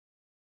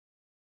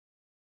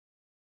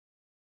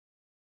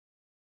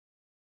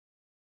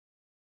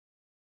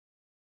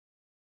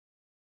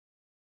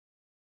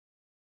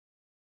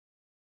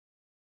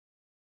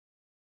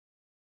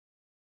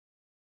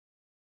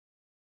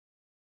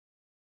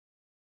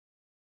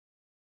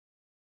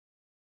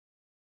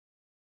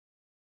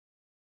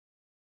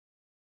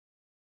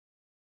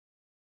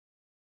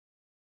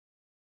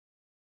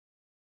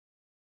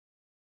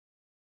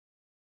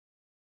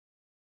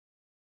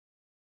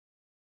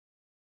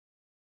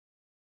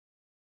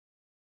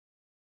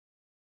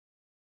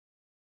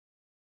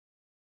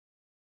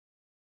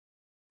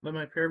Let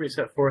my prayer be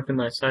set forth in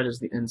thy sight as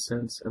the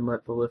incense, and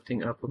let the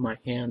lifting up of my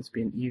hands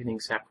be an evening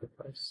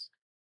sacrifice.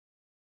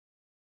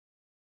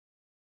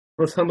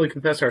 Let's humbly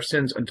confess our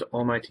sins unto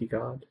Almighty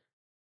God.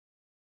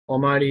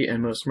 Almighty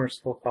and most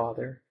merciful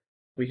Father,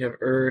 we have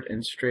erred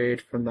and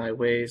strayed from thy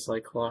ways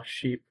like lost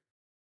sheep.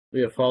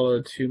 We have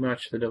followed too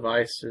much the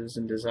devices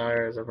and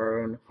desires of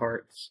our own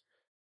hearts.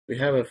 We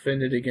have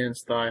offended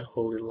against thy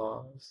holy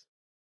laws.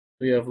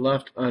 We have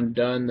left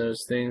undone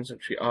those things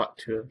which we ought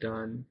to have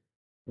done.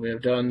 We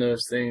have done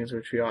those things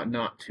which we ought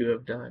not to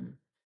have done,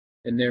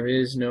 and there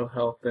is no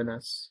help in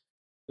us.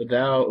 But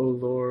thou, O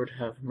Lord,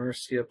 have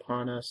mercy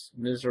upon us,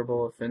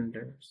 miserable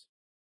offenders.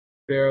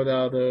 Spare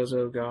thou those,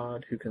 O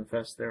God, who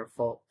confess their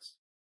faults.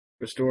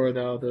 Restore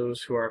thou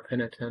those who are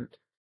penitent,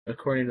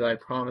 according to thy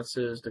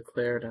promises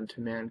declared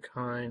unto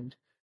mankind,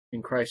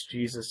 in Christ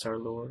Jesus our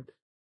Lord.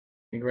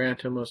 And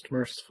grant, O most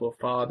merciful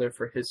Father,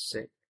 for his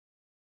sake,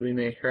 that we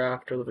may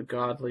hereafter live a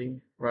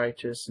godly,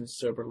 righteous, and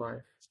sober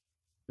life,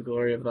 the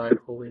glory of thy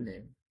holy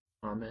name.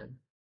 Amen.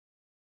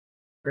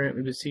 Grant,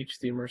 we beseech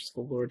thee,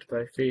 merciful Lord, to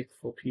thy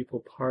faithful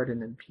people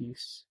pardon and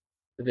peace,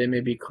 that they may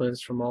be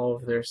cleansed from all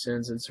of their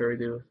sins and serve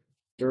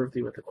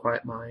thee with a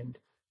quiet mind,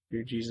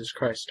 through Jesus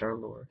Christ our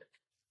Lord.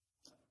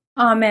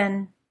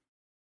 Amen.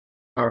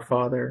 Our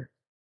Father,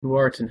 who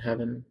art in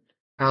heaven,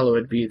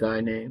 hallowed be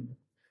thy name.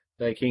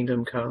 Thy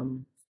kingdom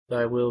come,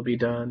 thy will be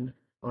done,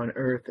 on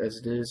earth as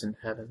it is in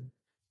heaven.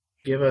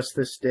 Give us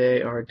this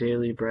day our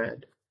daily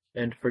bread,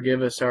 and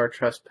forgive us our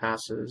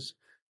trespasses,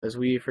 as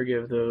we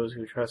forgive those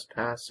who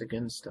trespass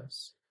against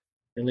us.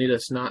 And lead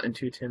us not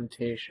into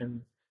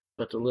temptation,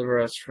 but deliver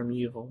us from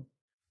evil.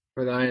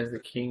 For thine is the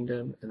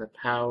kingdom, and the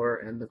power,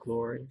 and the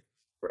glory,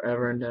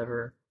 forever and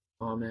ever.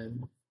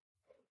 Amen.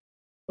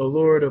 O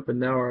Lord, open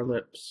thou our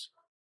lips.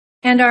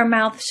 And our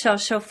mouth shall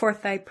show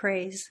forth thy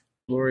praise.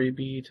 Glory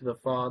be to the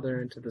Father,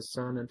 and to the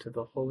Son, and to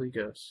the Holy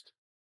Ghost.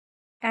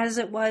 As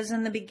it was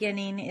in the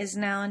beginning, is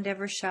now, and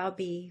ever shall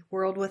be,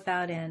 world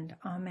without end.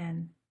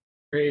 Amen.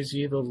 Praise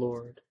ye the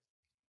Lord.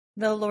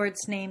 The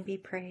Lord's name be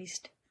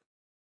praised.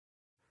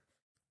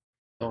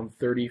 Psalm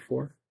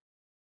 34.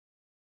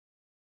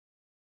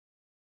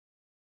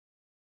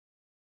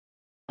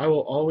 I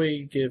will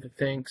always give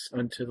thanks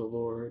unto the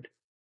Lord.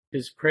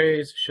 His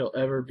praise shall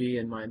ever be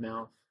in my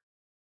mouth.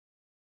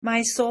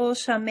 My soul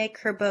shall make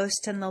her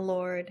boast in the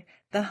Lord.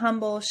 The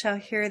humble shall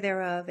hear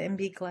thereof and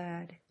be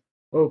glad.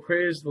 O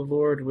praise the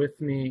Lord with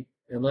me,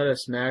 and let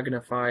us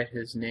magnify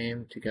his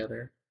name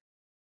together.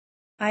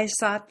 I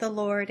sought the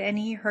Lord, and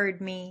he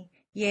heard me.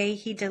 Yea,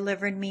 he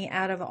delivered me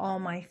out of all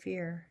my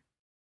fear.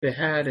 They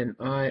had an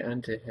eye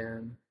unto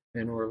him,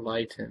 and were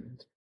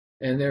lightened,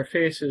 and their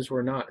faces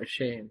were not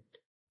ashamed.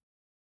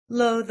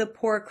 Lo, the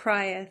poor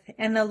crieth,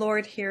 and the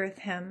Lord heareth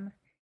him.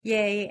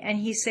 Yea, and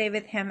he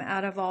saveth him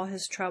out of all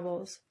his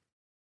troubles.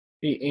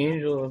 The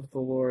angel of the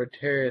Lord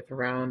tarrieth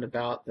round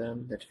about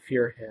them that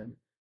fear him,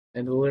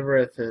 and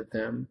delivereth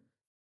them.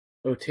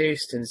 O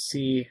taste and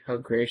see how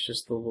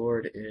gracious the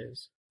Lord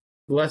is.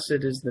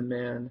 Blessed is the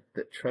man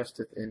that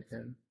trusteth in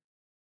him.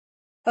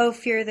 O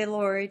fear the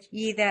Lord,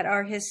 ye that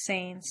are his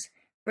saints,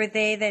 for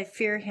they that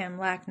fear him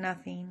lack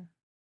nothing.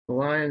 The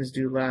lions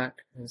do lack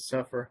and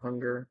suffer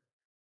hunger,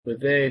 but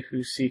they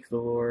who seek the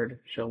Lord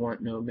shall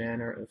want no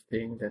manner of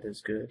thing that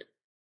is good.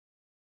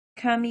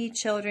 Come, ye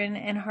children,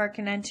 and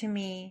hearken unto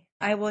me.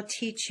 I will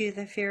teach you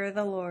the fear of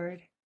the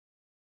Lord.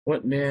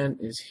 What man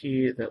is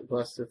he that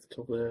lusteth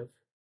to live,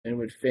 and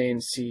would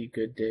fain see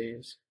good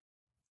days?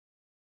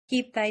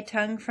 Keep thy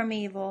tongue from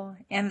evil,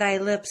 and thy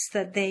lips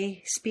that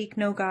they speak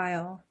no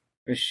guile.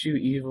 Eschew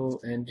evil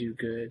and do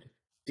good,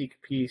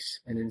 seek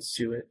peace and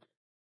ensue it.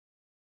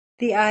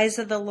 The eyes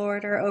of the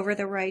Lord are over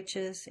the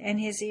righteous, and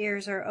his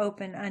ears are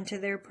open unto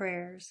their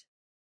prayers.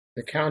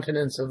 The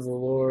countenance of the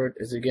Lord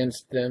is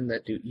against them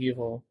that do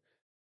evil,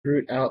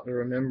 root out the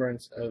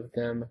remembrance of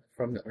them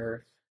from the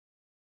earth.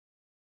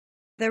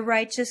 The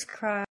righteous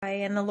cry,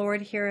 and the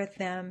Lord heareth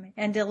them,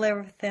 and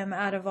delivereth them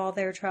out of all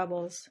their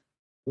troubles.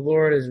 The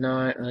Lord is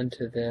nigh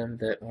unto them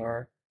that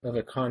are of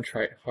a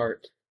contrite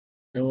heart,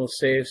 and will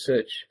save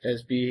such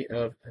as be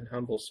of an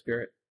humble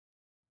spirit.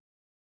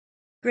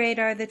 Great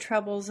are the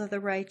troubles of the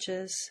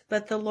righteous,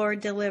 but the Lord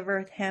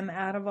delivereth him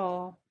out of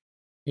all.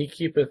 He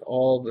keepeth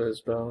all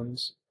those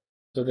bones,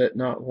 so that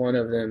not one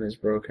of them is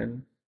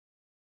broken.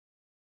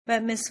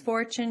 But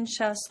misfortune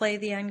shall slay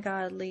the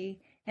ungodly,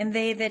 and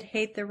they that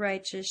hate the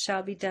righteous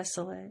shall be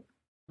desolate.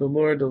 The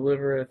Lord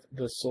delivereth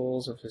the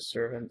souls of his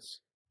servants,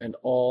 and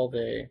all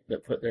they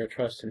that put their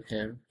trust in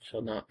him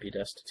shall not be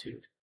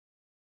destitute.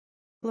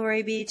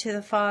 Glory be to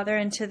the Father,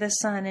 and to the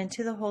Son, and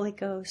to the Holy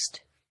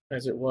Ghost.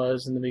 As it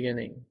was in the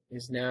beginning,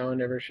 is now,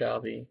 and ever shall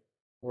be,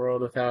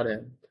 world without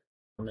end.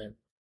 Amen.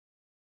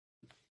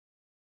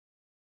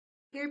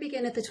 Here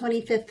beginneth the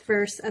 25th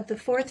verse of the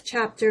 4th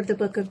chapter of the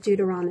book of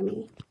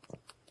Deuteronomy.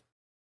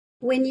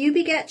 When you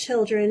beget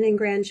children and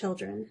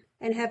grandchildren,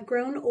 and have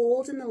grown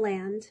old in the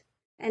land,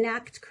 and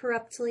act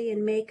corruptly,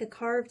 and make a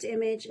carved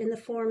image in the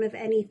form of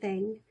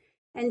anything,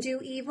 and do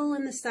evil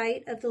in the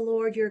sight of the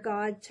Lord your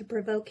God to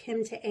provoke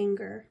him to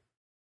anger,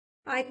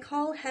 I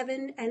call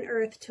heaven and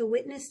earth to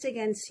witness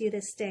against you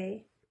this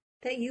day,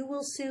 that you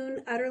will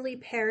soon utterly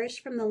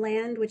perish from the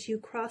land which you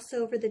cross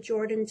over the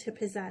Jordan to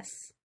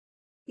possess.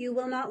 You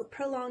will not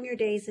prolong your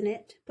days in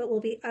it, but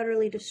will be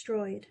utterly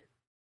destroyed.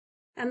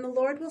 And the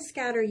Lord will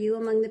scatter you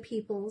among the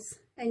peoples,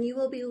 and you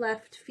will be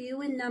left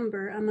few in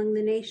number among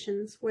the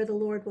nations where the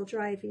Lord will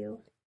drive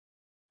you.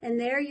 And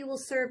there you will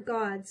serve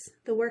gods,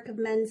 the work of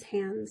men's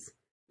hands,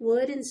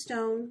 wood and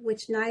stone,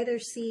 which neither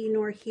see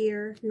nor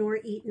hear, nor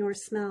eat nor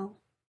smell.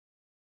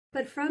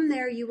 But from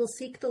there you will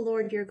seek the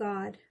Lord your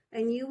God,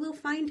 and you will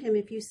find him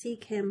if you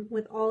seek him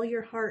with all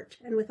your heart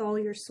and with all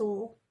your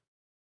soul.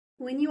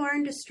 When you are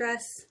in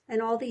distress,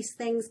 and all these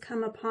things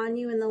come upon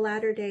you in the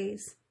latter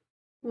days,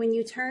 when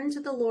you turn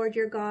to the Lord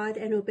your God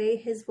and obey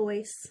his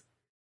voice,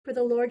 for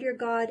the Lord your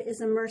God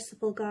is a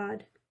merciful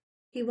God.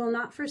 He will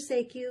not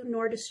forsake you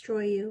nor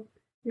destroy you,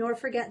 nor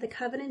forget the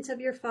covenant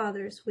of your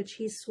fathers which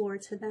he swore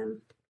to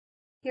them.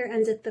 Here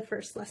endeth the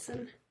first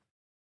lesson.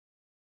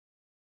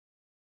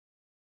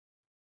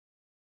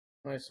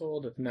 My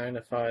soul doth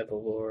magnify the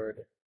Lord,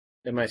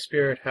 and my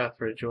spirit hath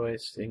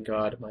rejoiced in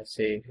God my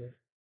Saviour.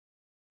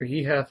 For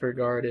he hath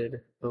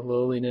regarded the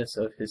lowliness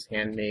of his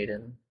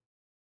handmaiden.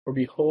 For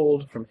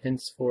behold, from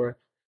henceforth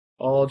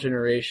all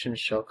generations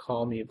shall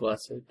call me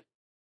blessed.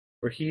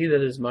 For he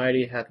that is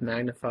mighty hath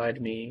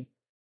magnified me,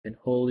 and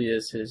holy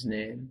is his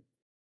name.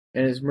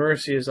 And his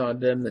mercy is on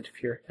them that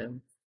fear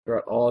him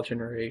throughout all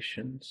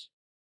generations.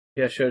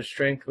 He hath showed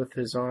strength with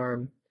his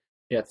arm.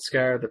 He hath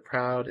scattered the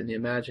proud in the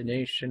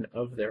imagination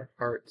of their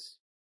hearts.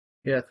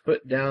 He hath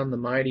put down the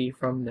mighty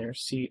from their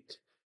seat,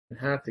 and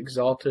hath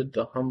exalted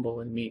the humble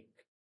and meek.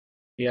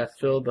 He hath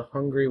filled the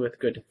hungry with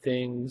good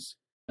things,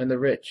 and the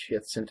rich he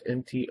hath sent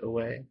empty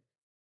away.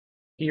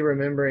 He,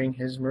 remembering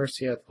his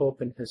mercy, hath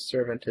holpen his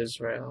servant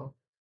Israel,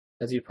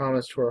 as he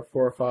promised to our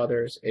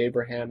forefathers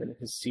Abraham and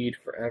his seed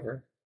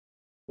forever.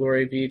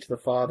 Glory be to the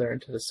Father,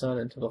 and to the Son,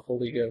 and to the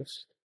Holy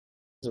Ghost,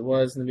 as it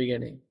was in the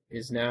beginning,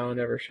 is now, and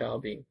ever shall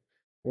be,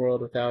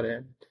 world without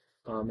end.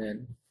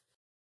 Amen.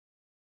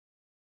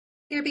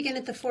 Here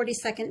beginneth the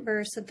 42nd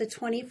verse of the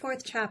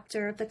 24th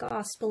chapter of the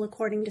Gospel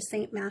according to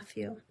St.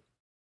 Matthew.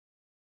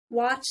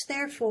 Watch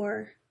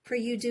therefore, for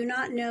you do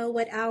not know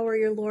what hour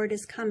your Lord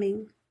is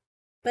coming.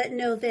 But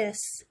know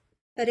this,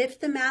 that if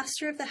the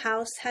master of the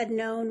house had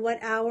known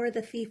what hour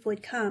the thief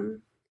would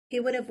come, he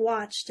would have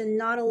watched and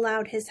not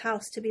allowed his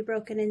house to be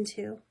broken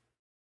into.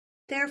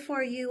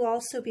 Therefore you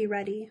also be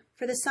ready,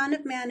 for the Son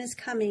of Man is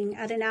coming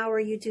at an hour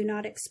you do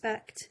not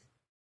expect.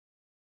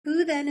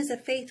 Who then is a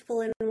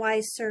faithful and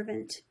wise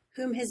servant,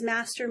 whom his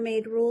master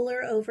made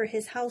ruler over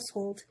his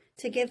household,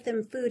 to give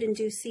them food in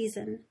due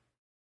season?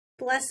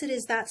 Blessed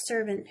is that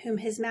servant whom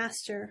his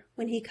master,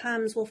 when he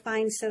comes, will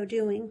find so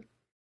doing.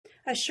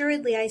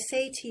 Assuredly I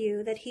say to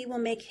you that he will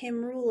make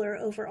him ruler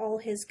over all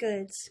his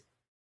goods.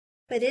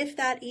 But if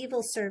that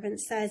evil servant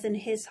says in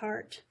his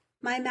heart,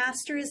 My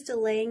master is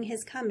delaying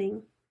his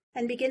coming,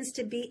 and begins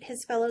to beat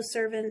his fellow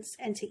servants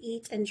and to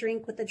eat and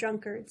drink with the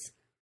drunkards,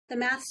 the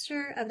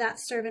master of that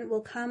servant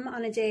will come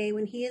on a day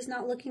when he is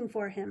not looking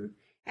for him,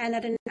 and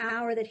at an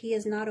hour that he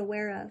is not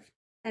aware of,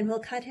 and will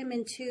cut him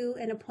in two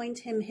and appoint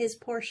him his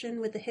portion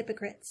with the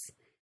hypocrites.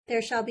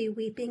 There shall be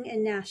weeping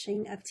and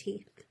gnashing of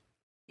teeth.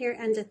 Here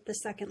endeth the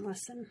second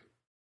lesson.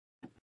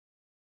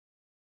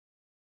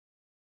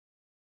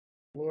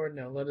 Lord,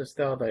 now lettest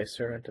thou thy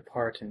servant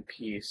depart in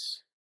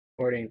peace,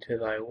 according to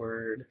thy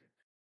word.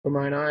 For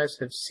mine eyes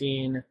have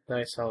seen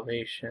thy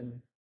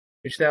salvation,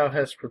 which thou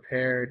hast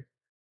prepared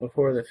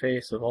before the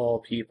face of all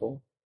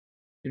people,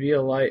 to be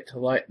a light to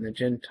lighten the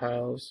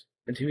Gentiles,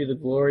 and to be the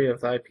glory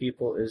of thy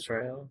people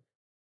Israel.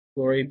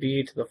 Glory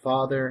be to the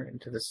Father, and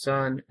to the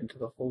Son, and to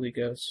the Holy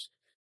Ghost,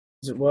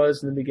 as it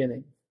was in the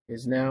beginning,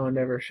 is now, and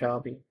ever shall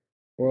be,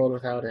 world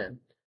without end.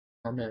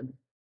 Amen.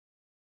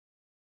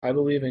 I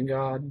believe in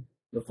God,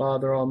 the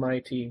Father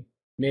Almighty,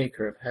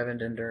 maker of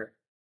heaven and earth,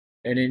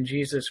 and in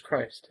Jesus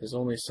Christ, his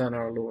only Son,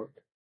 our Lord,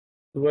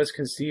 who was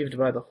conceived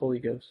by the Holy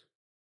Ghost,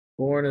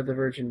 born of the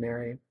Virgin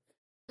Mary,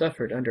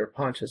 suffered under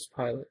Pontius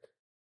Pilate,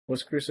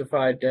 was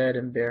crucified, dead,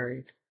 and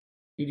buried.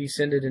 He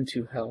descended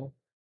into hell.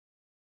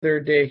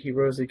 Third day he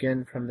rose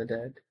again from the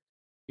dead.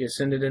 He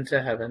ascended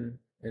into heaven,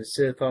 and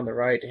sitteth on the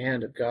right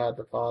hand of God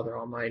the Father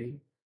Almighty.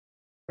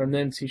 From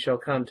thence he shall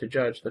come to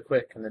judge the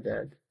quick and the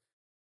dead.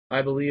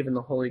 I believe in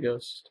the Holy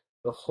Ghost,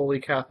 the Holy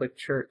Catholic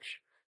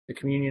Church, the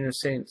communion of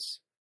saints,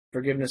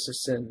 forgiveness of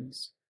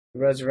sins, the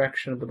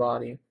resurrection of the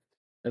body,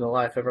 and the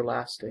life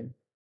everlasting.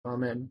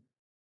 Amen.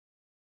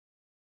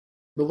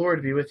 The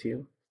Lord be with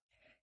you.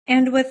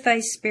 And with thy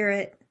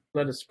spirit.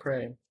 Let us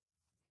pray.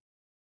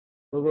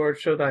 O Lord,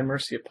 show thy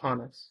mercy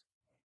upon us.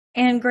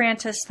 And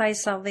grant us thy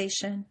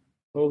salvation.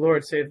 O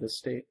Lord, save the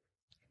state.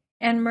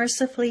 And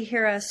mercifully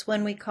hear us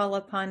when we call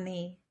upon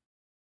thee.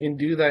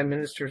 Endue thy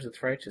ministers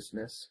with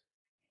righteousness.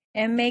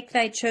 And make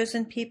thy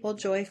chosen people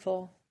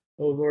joyful.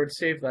 O Lord,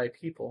 save thy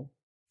people.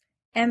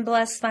 And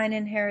bless thine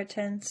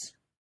inheritance.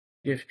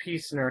 Give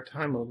peace in our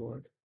time, O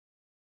Lord.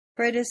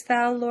 For it is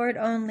thou, Lord,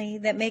 only,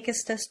 that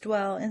makest us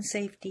dwell in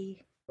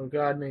safety. O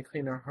God, may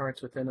clean our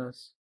hearts within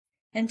us,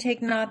 and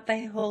take not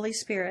thy Holy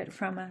Spirit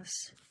from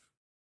us.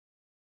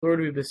 Lord,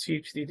 we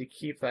beseech thee to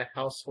keep thy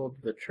household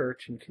of the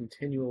church in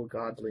continual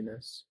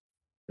godliness,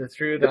 that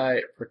through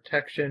thy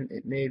protection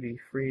it may be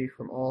free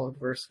from all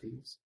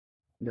adversities,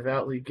 and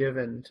devoutly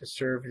given to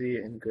serve thee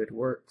in good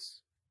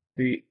works,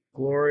 the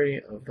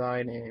glory of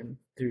thy name,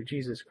 through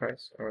Jesus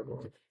Christ our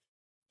Lord.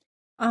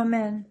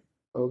 Amen.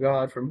 O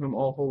God, from whom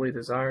all holy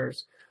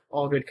desires,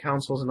 all good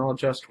counsels, and all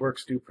just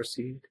works do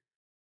proceed,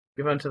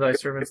 give unto thy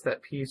servants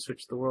that peace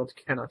which the world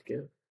cannot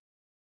give,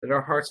 that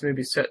our hearts may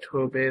be set to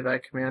obey thy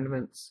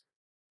commandments,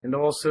 and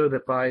also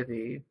that by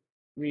thee,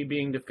 we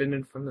being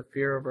defended from the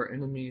fear of our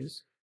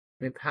enemies,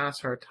 may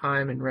pass our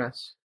time in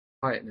rest,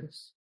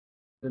 quietness,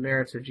 the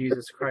merits of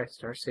Jesus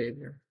Christ our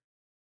Savior.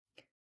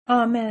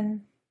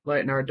 Amen.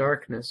 Lighten our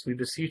darkness, we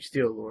beseech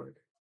thee, O Lord,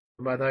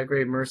 and by thy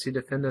great mercy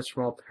defend us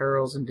from all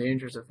perils and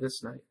dangers of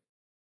this night,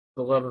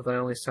 for the love of thy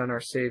only Son, our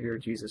Savior,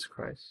 Jesus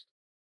Christ.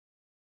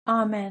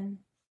 Amen.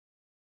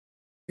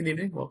 Good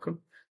evening, welcome.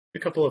 A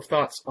couple of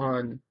thoughts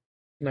on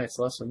tonight's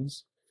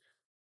lessons.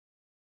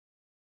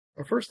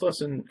 Our first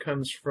lesson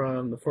comes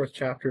from the 4th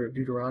chapter of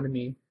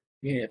Deuteronomy,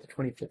 beginning at the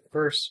 25th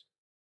verse.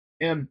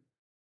 And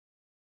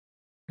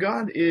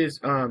God is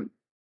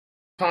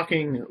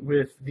talking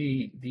with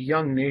the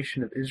young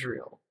nation of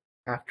Israel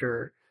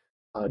after,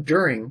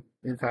 during,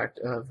 in fact,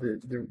 of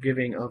the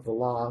giving of the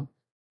law,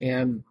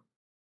 and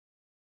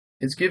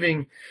is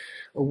giving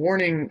a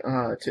warning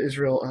to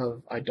Israel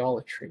of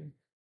idolatry.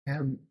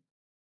 And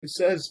it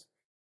says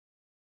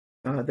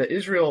that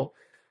Israel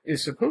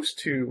is supposed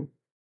to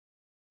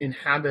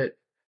inhabit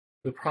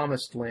the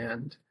promised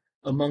land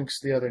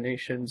amongst the other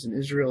nations, and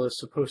Israel is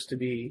supposed to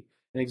be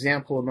an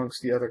example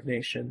amongst the other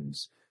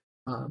nations.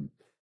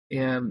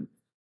 And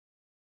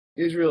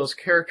Israel is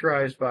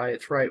characterized by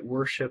its right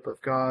worship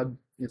of God,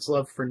 its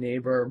love for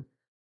neighbor,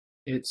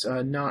 its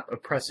not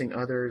oppressing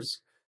others,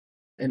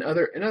 and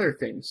other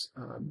things.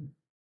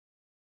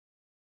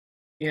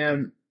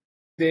 And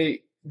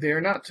they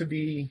are not to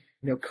be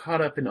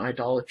caught up in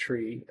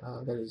idolatry,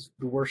 that is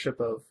the worship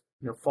of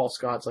false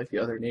gods like the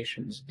other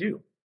nations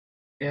do.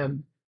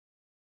 And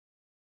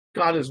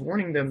God is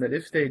warning them that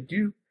if they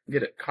do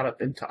get caught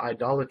up into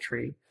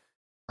idolatry,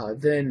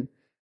 then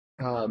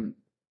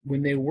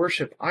when they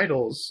worship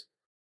idols,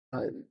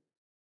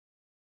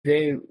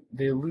 they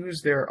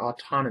lose their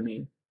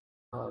autonomy.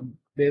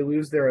 They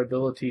lose their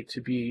ability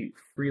to be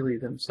freely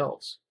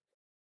themselves.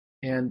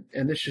 And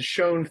this is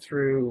shown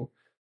through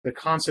the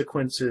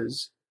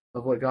consequences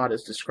of what God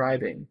is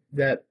describing,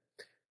 that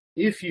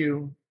if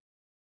you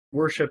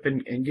worship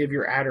and give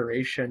your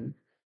adoration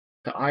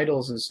to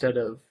idols instead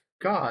of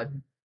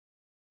God,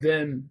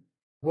 then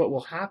what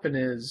will happen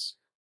is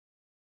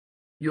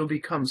you'll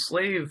become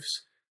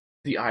slaves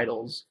to the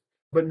idols,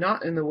 but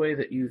not in the way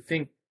that you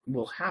think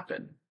will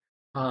happen.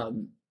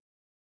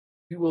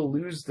 You will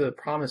lose the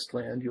promised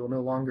land. You will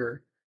no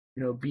longer,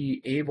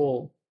 be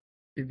able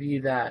to be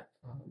that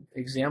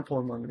example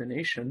among the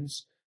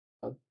nations,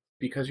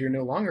 because you're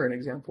no longer an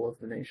example of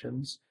the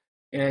nations,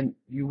 and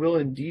you will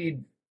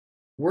indeed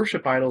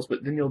worship idols,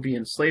 but then you'll be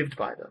enslaved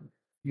by them.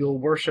 You'll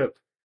worship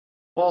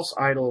false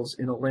idols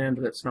in a land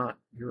that's not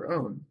your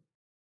own.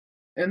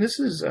 And this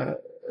is a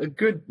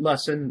good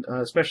lesson,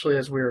 especially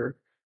as we're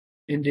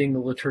ending the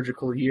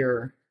liturgical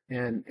year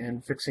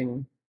and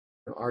fixing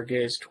our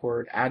gaze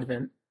toward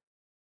Advent,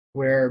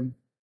 where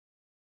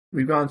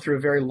we've gone through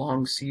a very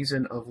long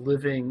season of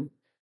living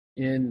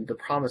in the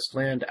promised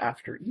land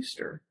after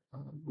Easter.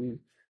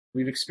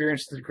 We've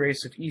experienced the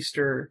grace of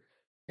Easter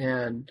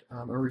and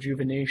a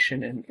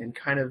rejuvenation, and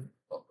kind of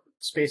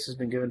space has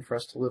been given for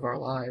us to live our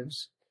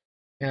lives.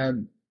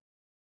 And,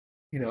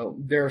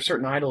 there are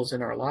certain idols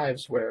in our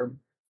lives where,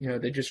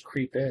 they just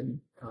creep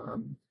in.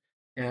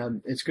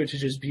 And it's good to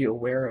just be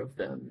aware of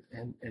them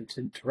and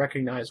to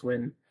recognize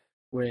when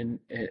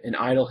an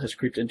idol has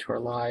creeped into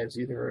our lives,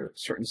 either a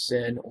certain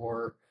sin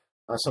or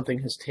something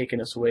has taken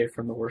us away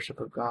from the worship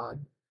of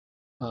God.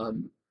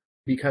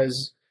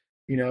 Because,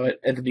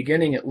 at the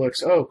beginning it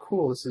looks, oh,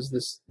 cool, this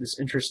is this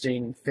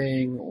interesting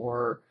thing,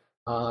 or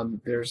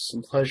there's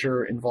some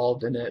pleasure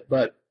involved in it.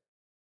 But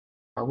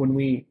when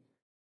we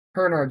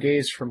turn our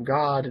gaze from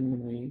God, and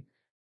when we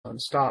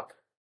stop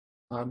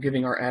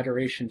giving our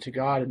adoration to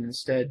God and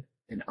instead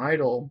an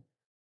idol,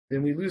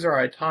 then we lose our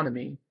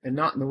autonomy, and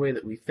not in the way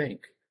that we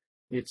think.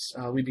 It's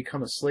we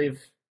become a slave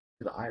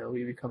to the idol.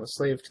 We become a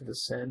slave to the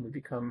sin. We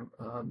become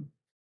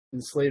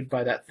enslaved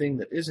by that thing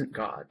that isn't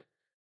God,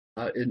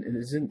 and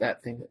isn't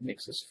that thing that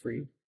makes us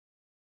free.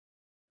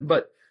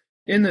 But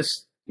in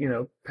this,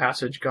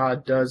 passage,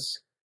 God does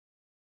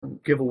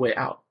give a way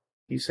out.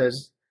 He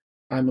says,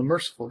 I'm a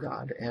merciful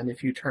God, and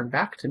if you turn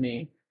back to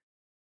me,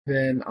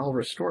 then I'll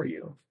restore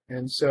you.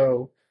 And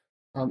so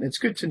it's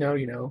good to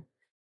know,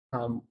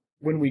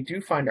 when we do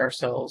find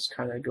ourselves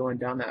kind of going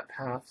down that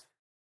path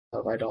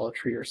of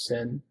idolatry or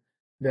sin,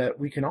 that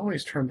we can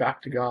always turn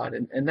back to God.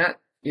 And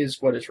that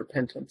is what is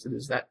repentance. It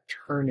is that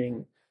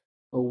turning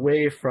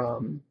away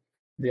from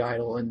the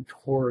idol and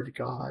toward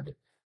God.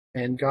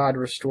 And God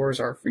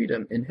restores our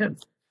freedom in Him.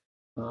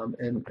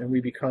 And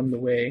we become the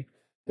way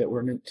that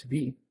we're meant to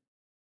be.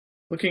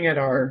 Looking at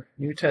our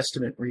New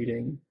Testament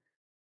reading,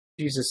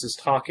 Jesus is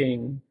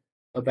talking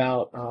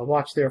about,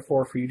 watch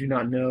therefore, for you do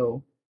not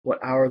know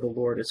what hour the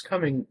Lord is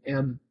coming.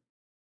 And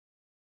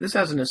this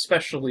has an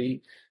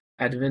especially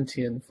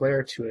Adventian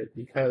flair to it,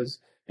 because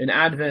in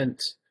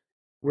Advent,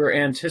 we're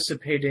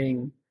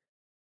anticipating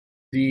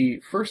the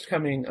first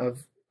coming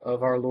of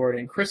our Lord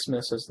in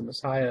Christmas as the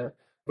Messiah,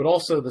 but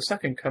also the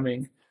second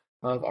coming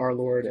of our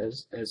Lord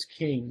as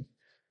King,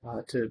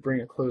 to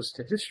bring a close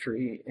to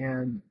history.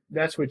 And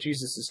that's what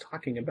Jesus is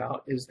talking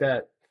about, is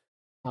that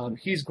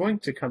he's going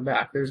to come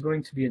back. There's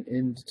going to be an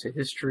end to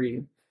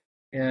history,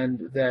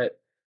 and that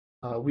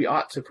we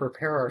ought to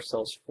prepare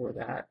ourselves for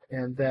that,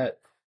 and that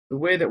the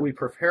way that we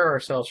prepare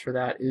ourselves for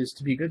that is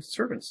to be good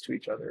servants to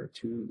each other,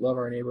 to love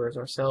our neighbor as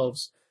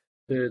ourselves,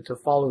 to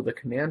follow the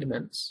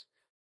commandments.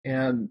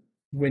 And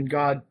when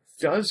God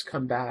does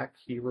come back,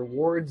 he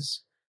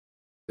rewards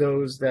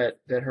those that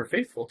are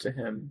faithful to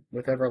him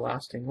with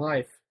everlasting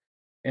life.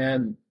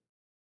 And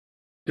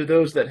to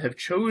those that have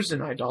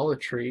chosen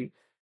idolatry,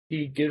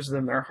 he gives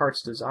them their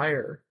heart's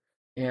desire.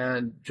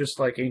 And just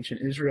like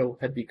ancient Israel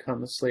had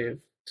become a slave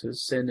to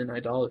sin and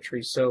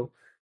idolatry, so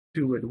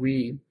too would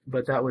we,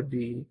 but that would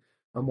be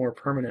a more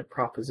permanent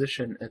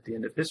proposition at the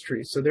end of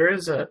history. So there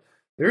is a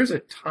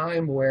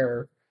time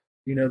where,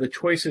 the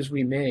choices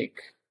we make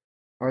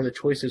are the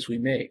choices we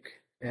make,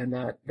 and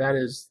that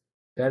is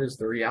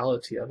the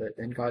reality of it,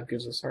 and God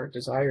gives us our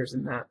desires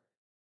in that.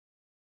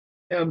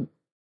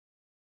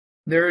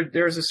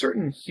 There's a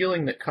certain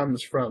healing that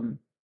comes from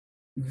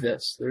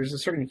this. There's a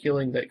certain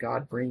healing that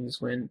God brings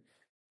when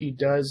he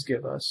does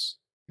give us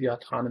the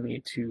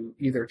autonomy to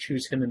either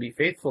choose him and be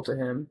faithful to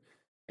him,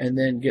 and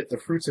then get the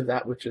fruits of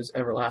that, which is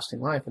everlasting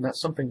life. And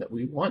that's something that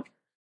we want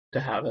to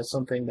have. That's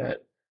something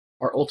that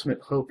our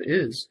ultimate hope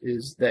is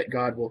that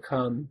God will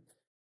come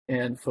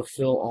and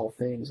fulfill all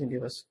things and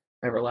give us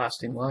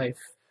everlasting life.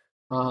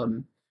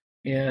 And,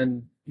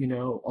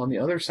 on the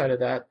other side of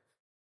that,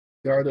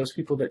 there are those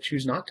people that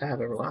choose not to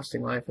have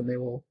everlasting life, and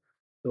they'll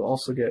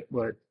also get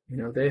what,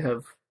 they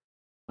have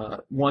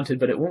wanted,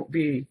 but it won't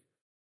be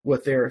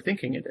what they're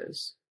thinking it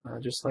is,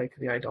 just like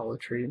the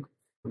idolatry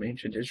from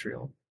ancient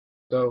Israel.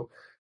 So,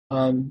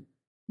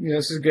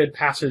 this is a good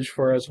passage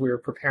for as we're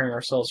preparing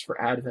ourselves for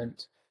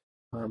Advent,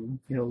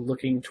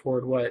 looking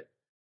toward what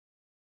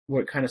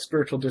kind of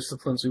spiritual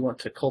disciplines we want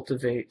to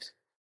cultivate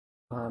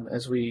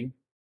as we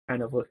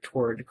kind of look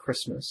toward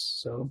Christmas.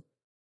 So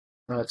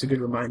it's a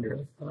good reminder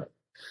of that.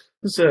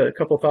 Just a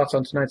couple thoughts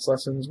on tonight's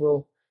lessons.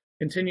 We'll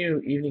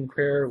continue evening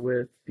prayer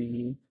with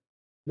the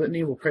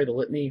litany. We'll pray the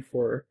litany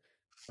for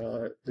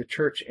the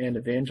church and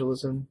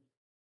evangelism.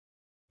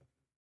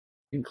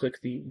 You can click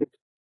the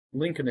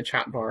link in the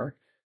chat bar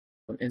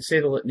and say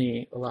the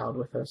litany aloud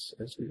with us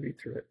as we read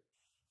through it.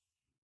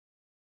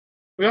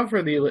 We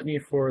offer the litany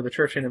for the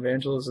church and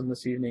evangelism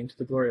this evening to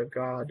the glory of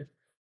God,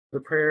 the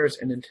prayers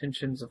and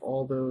intentions of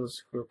all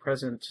those who are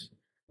present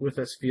with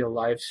us via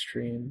live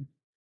stream.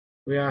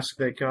 We ask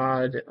that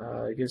God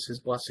gives his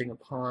blessing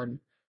upon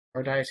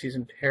our diocese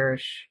and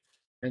parish,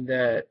 and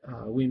that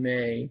we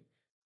may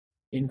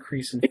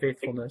increase in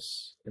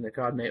faithfulness, and that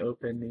God may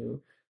open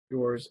new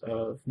doors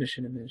of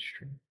mission and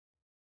ministry.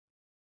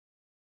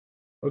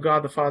 O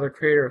God, the Father,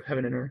 creator of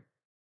heaven and earth,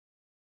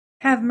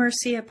 have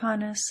mercy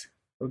upon us.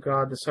 O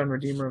God, the Son,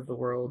 Redeemer of the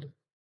world,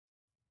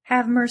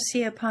 have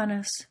mercy upon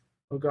us.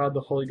 O God,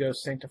 the Holy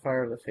Ghost,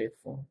 sanctifier of the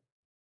faithful,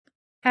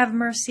 have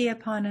mercy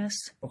upon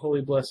us. O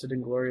holy, blessed,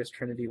 and glorious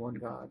Trinity, one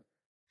God,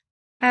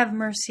 have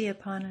mercy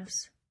upon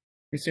us.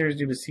 We sinners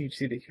do beseech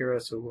thee to hear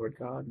us, O Lord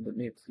God, and that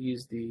may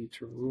please thee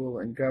to rule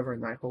and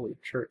govern thy holy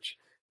church,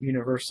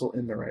 universal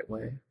in the right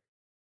way.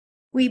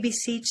 We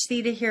beseech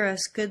thee to hear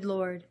us, good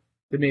Lord.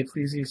 That may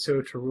please thee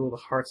so to rule the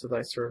hearts of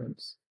thy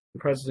servants, the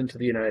President of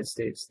the United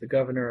States, the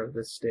Governor of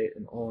this state,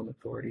 and all in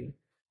authority,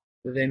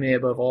 that they may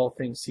above all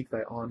things seek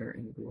thy honor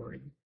and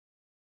glory.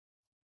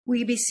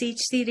 We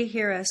beseech thee to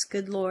hear us,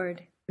 good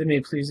Lord. That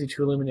may please thee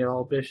to illuminate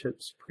all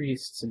bishops,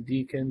 priests, and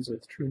deacons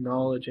with true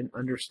knowledge and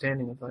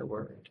understanding of thy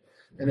word,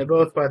 and that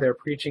both by their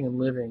preaching and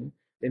living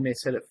they may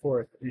set it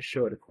forth and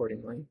show it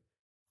accordingly.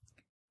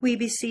 We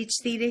beseech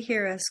thee to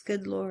hear us,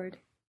 good Lord.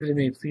 That it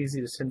may please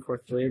thee to send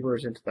forth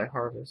laborers into thy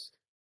harvest.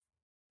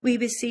 We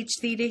beseech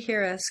thee to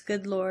hear us,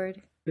 good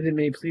Lord. That it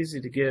may please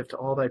thee to give to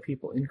all thy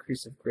people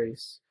increase of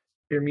grace,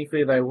 to hear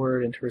meekly thy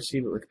word and to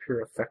receive it with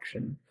pure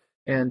affection,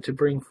 and to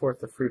bring forth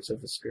the fruits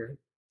of the Spirit.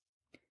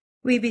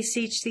 We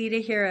beseech thee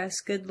to hear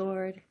us, good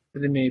Lord.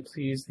 That it may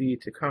please thee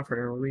to comfort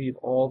and relieve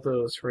all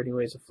those who are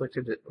anyways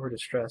afflicted or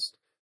distressed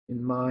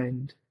in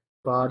mind,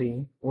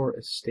 body, or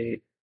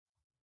estate,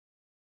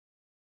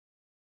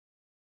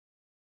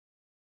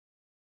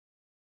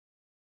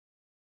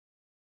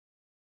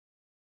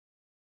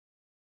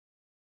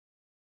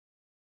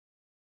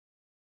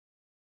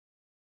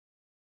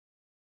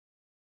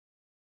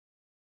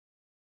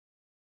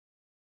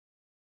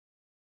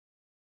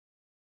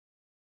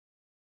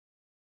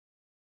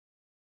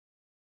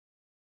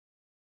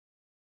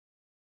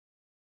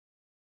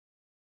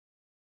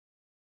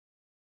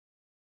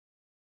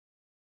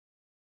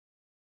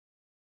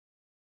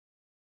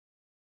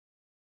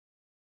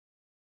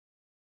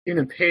 Even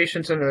in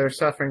patience under their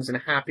sufferings and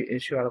a happy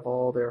issue out of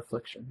all their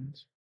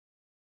afflictions.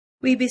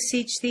 We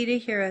beseech thee to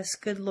hear us,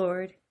 good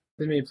Lord.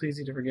 That it may please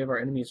thee to forgive our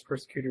enemies,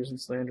 persecutors,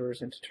 and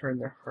slanderers, and to turn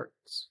their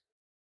hearts.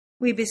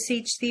 We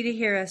beseech thee to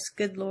hear us,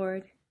 good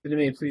Lord. That it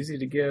may please thee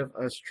to give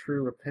us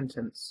true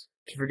repentance,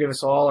 to forgive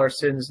us all our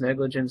sins,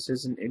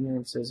 negligences, and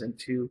ignorances, and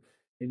to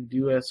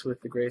endue us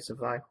with the grace of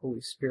thy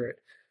Holy Spirit,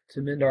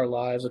 to mend our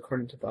lives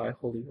according to thy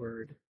holy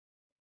word.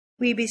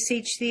 We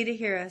beseech thee to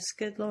hear us,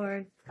 good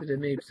Lord. That it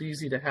may please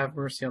thee to have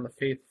mercy on the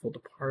faithful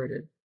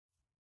departed,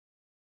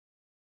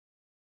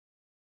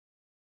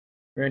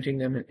 granting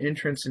them an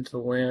entrance into the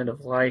land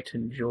of light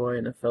and joy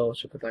and the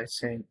fellowship of thy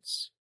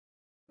saints.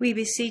 We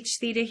beseech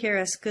thee to hear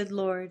us, good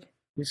Lord.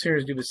 We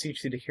sinners do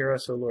beseech thee to hear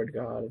us, O Lord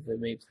God, that it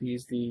may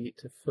please thee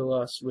to fill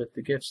us with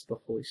the gifts of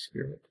the Holy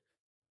Spirit,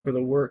 for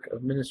the work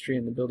of ministry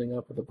and the building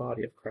up of the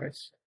body of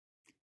Christ.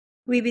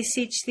 We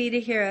beseech thee to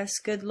hear us,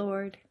 good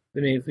Lord.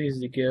 That it may please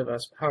thee to give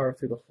us power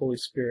through the Holy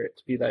Spirit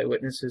to be thy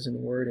witnesses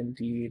in word and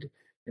deed,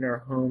 in our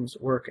homes,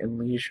 work, and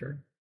leisure.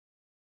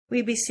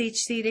 We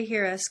beseech thee to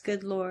hear us,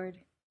 good Lord.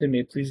 That it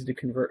may please thee to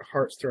convert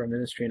hearts through our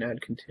ministry and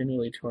add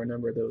continually to our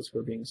number those who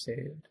are being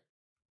saved.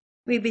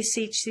 We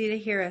beseech thee to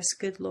hear us,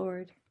 good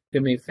Lord. That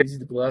it may please thee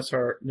to bless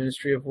our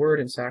ministry of word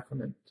and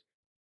sacrament,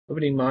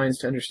 opening minds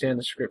to understand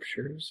the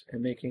Scriptures,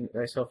 and making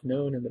thyself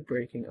known in the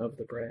breaking of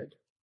the bread.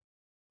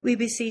 We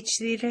beseech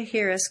thee to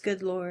hear us,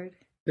 good Lord.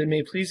 That it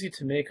may please thee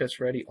to make us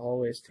ready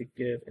always to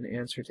give an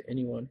answer to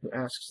anyone who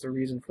asks the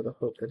reason for the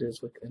hope that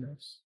is within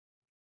us.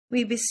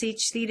 We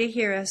beseech thee to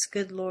hear us,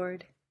 good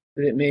Lord.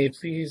 That it may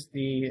please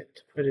thee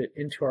to put it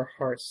into our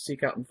hearts,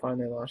 seek out and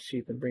find thy lost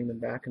sheep, and bring them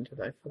back into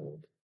thy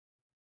fold.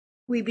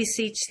 We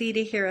beseech thee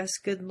to hear us,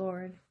 good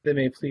Lord. That it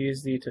may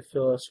please thee to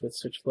fill us with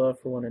such love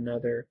for one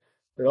another,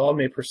 that all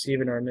may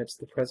perceive in our midst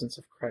the presence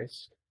of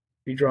Christ,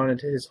 be drawn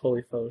into his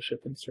holy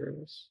fellowship and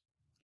service.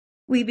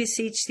 We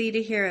beseech thee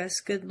to hear us,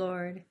 good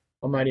Lord.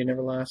 Almighty and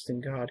everlasting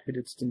God, who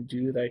didst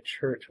endue thy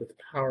church with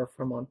power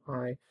from on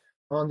high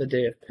on the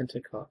day of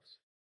Pentecost,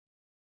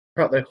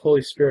 pour out thy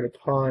Holy Spirit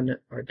upon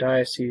our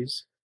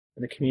diocese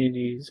and the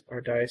communities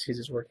our diocese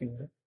is working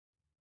with,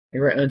 and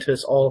grant unto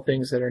us all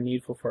things that are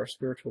needful for our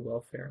spiritual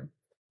welfare.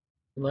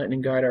 Enlighten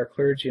and guide our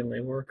clergy and lay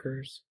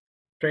workers,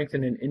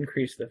 strengthen and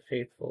increase the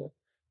faithful,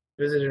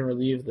 visit and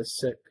relieve the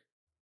sick,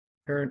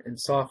 turn and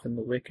soften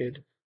the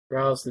wicked,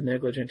 rouse the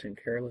negligent and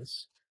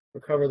careless,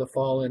 recover the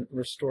fallen,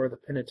 restore the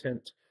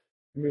penitent,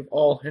 remove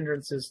all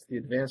hindrances to the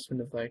advancement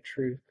of thy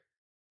truth,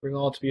 bring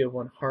all to be of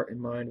one heart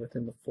and mind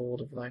within the fold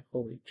of thy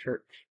holy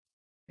church,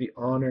 the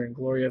honor and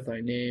glory of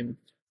thy name,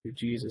 through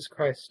Jesus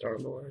Christ our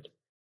Lord.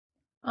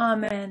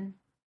 Amen.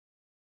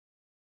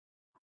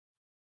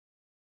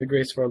 The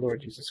grace of our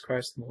Lord Jesus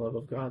Christ, and the love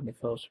of God, and the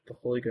fellowship of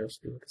the Holy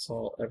Ghost be with us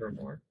all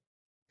evermore.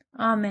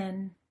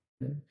 Amen.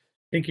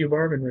 Thank you,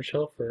 Barb and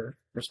Rochelle, for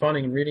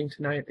responding and reading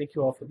tonight. Thank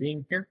you all for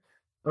being here.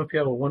 I hope you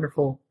have a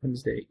wonderful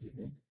Wednesday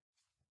evening.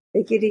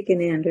 Thank you,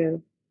 Deacon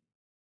Andrew.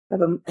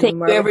 Thank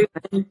you, everyone.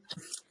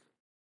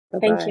 Bye-bye.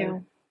 Thank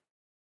you.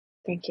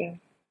 Thank you.